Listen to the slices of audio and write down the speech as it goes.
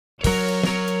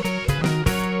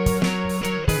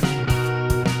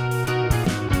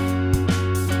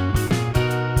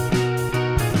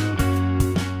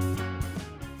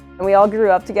we all grew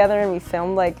up together and we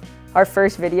filmed like our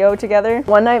first video together.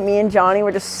 One night, me and Johnny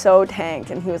were just so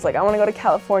tanked and he was like, I want to go to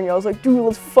California. I was like, dude,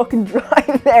 let's fucking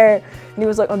drive there. And he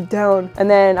was like, I'm down. And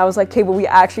then I was like, okay, but we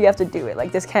actually have to do it.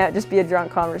 Like, this can't just be a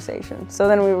drunk conversation. So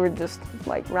then we were just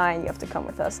like, Ryan, you have to come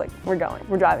with us. Like, we're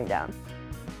driving down.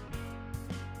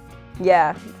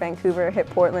 Yeah, Vancouver, hit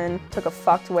Portland, took a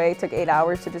fucked way, took 8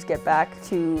 hours to just get back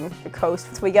to the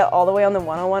coast. So we get all the way on the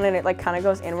 101 and it like kind of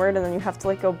goes inward and then you have to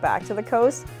like go back to the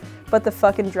coast. But the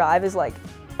fucking drive is like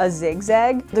a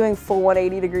zigzag, doing full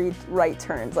 180-degree right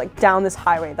turns, like down this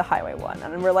highway, the Highway 1.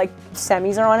 And we're like,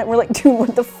 semis are on it. We're like, dude,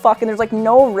 what the fuck? And there's like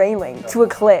no railing to a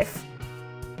cliff.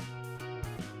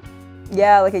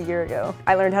 Yeah, like a year ago.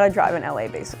 I learned how to drive in LA,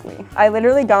 basically. I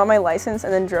literally got my license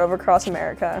and then drove across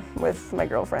America with my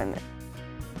girlfriend.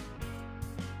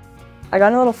 I got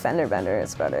in a little fender bender,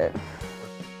 that's about it.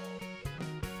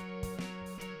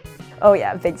 Oh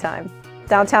yeah, big time.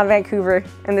 Downtown Vancouver,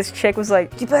 and this chick was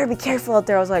like, you better be careful out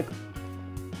there. I was like,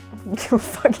 go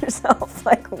fuck yourself,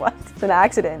 like what? It's an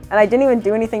accident. And I didn't even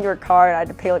do anything to her car and I had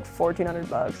to pay like 1,400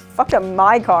 bucks. Fucked up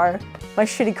my car, my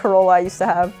shitty Corolla I used to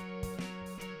have.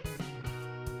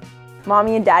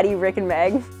 Mommy and Daddy, Rick and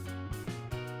Meg.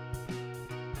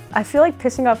 I feel like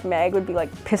pissing off Meg would be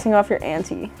like pissing off your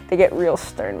auntie. They get real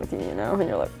stern with you, you know? And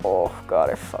you're like, oh God,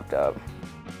 I fucked up.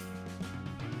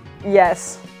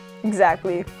 Yes,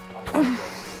 exactly.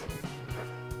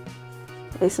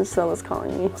 Mason Stella's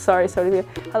calling me. Sorry,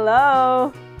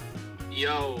 hello?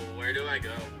 Yo, where do I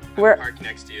go? We're parked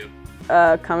next to you.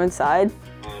 Come inside.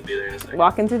 I'll be there in a second.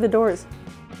 Walk in through the doors.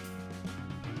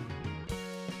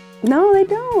 No, they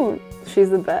don't. She's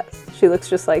the best. She looks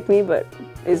just like me, but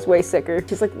is way sicker.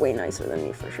 She's like way nicer than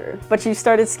me for sure. But she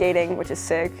started skating, which is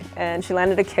sick, and she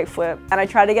landed a kickflip. And I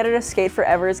tried to get her to skate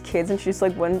forever as kids and she just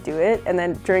like wouldn't do it. And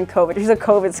then during COVID, she's a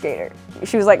COVID skater.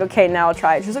 She was like, okay, now I'll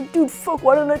try it. She was like, dude, fuck,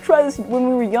 why didn't I try this when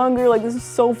we were younger? Like, this is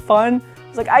so fun. I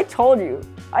was like, I told you,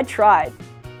 I tried.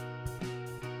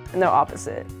 And they're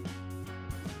opposite.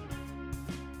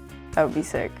 That would be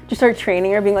sick. Just start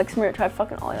training her, being like, Samira, try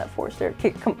fucking ollie that 4-stair.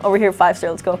 Okay, come over here, 5-stair,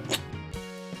 let's go.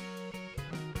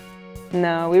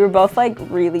 No, we were both like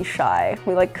really shy.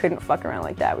 We like couldn't fuck around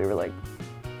like that. We were like,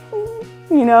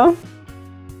 you know?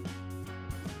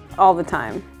 All the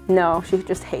time. No, she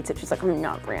just hates it. She's like, I'm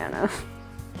not Breana.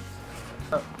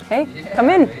 Oh. Hey, yeah, come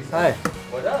in. Hi.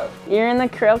 What up? You're in the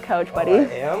Crail couch, buddy. Oh,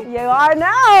 I am? You are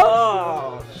now!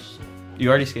 Oh, you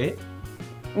already skate?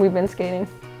 We've been skating.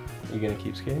 You gonna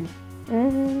keep skating?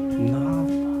 Mm-hmm.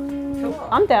 No. Come on.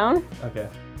 I'm down. Okay.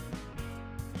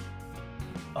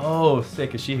 Oh,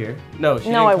 sick. Is she here? No, she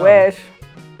No, I didn't wish.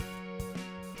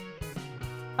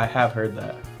 I have heard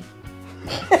that.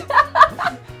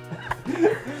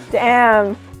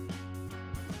 Damn.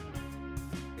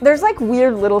 There's like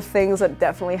weird little things that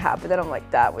definitely happen that I'm like,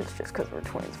 that was just because we're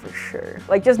twins for sure.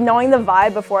 Like just knowing the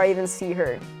vibe before I even see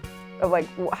her of like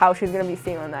how she's gonna be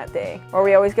feeling that day. Or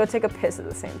we always go take a piss at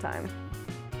the same time.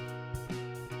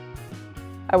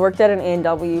 I worked at an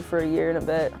A&W for a year and a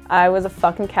bit. I was a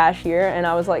fucking cashier and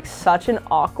I was like such an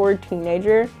awkward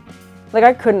teenager. Like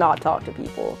I could not talk to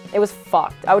people. It was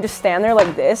fucked. I would just stand there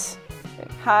like this.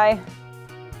 Like, hi,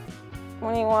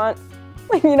 what do you want?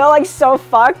 Like, you know, like so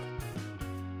fucked.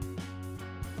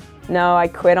 No, I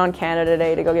quit on Canada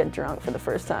Day to go get drunk for the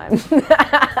first time.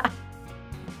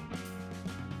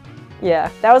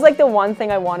 Yeah, that was like the one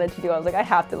thing I wanted to do. I was like, I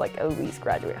have to like at least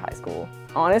graduate high school.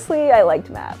 Honestly, I liked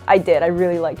math. I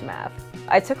really liked math.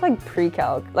 I took like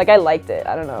pre-calc, like I liked it,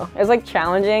 I don't know. It was like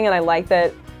challenging and I liked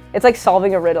that it's like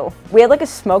solving a riddle. We had like a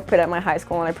smoke pit at my high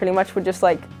school and I pretty much would just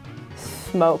like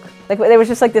smoke. Like there was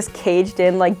just like this caged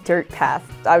in like dirt path.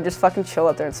 I would just fucking chill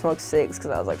up there and smoke cigs because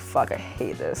I was like, fuck, I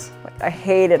hate this. Like I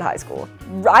hated high school.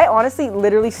 I honestly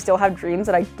literally still have dreams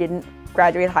that I didn't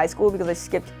graduate high school because I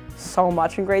skipped so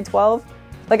much in grade 12.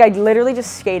 Like I literally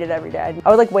just skated every day. I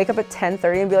would like wake up at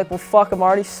 10:30 and be like, well fuck, I'm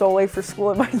already so late for school,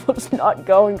 I might as well just not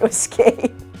go and go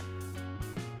skate.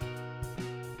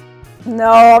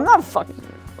 No, I'm not fucking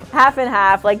half and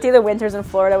half, like do the winters in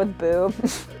Florida with Boo.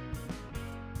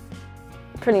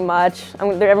 Pretty much.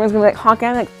 Everyone's gonna be like honking,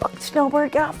 I'm like, fuck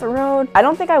snowboard, get off the road. I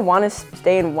don't think I want to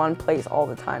stay in one place all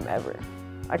the time ever.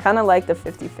 I kind of like the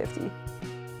 50-50.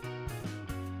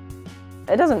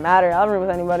 It doesn't matter, I'll room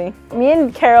with anybody. Me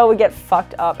and Carol would get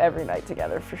fucked up every night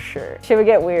together, for sure. Shit would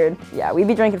get weird. Yeah, we'd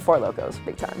be drinking Four Locos,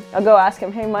 big time. I'll go ask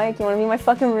him, hey Mike, you wanna be my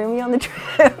fucking roomie on the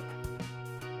trip?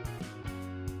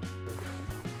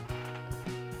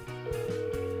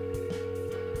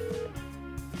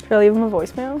 Should I leave him a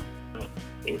voicemail?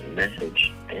 Leave a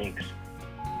message, thanks.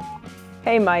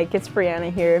 Hey Mike, it's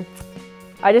Breana here.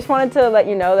 I just wanted to let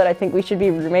you know that I think we should be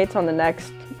roommates on the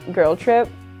next girl trip.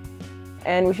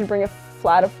 and we should bring a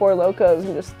flat of 4 locos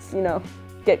and just, you know,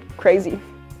 get crazy.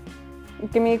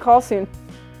 Give me a call soon.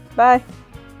 Bye.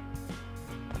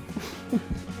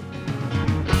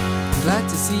 Glad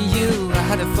to see you. I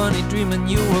had a funny dream and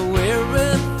you were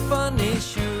wearing funny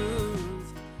shoes.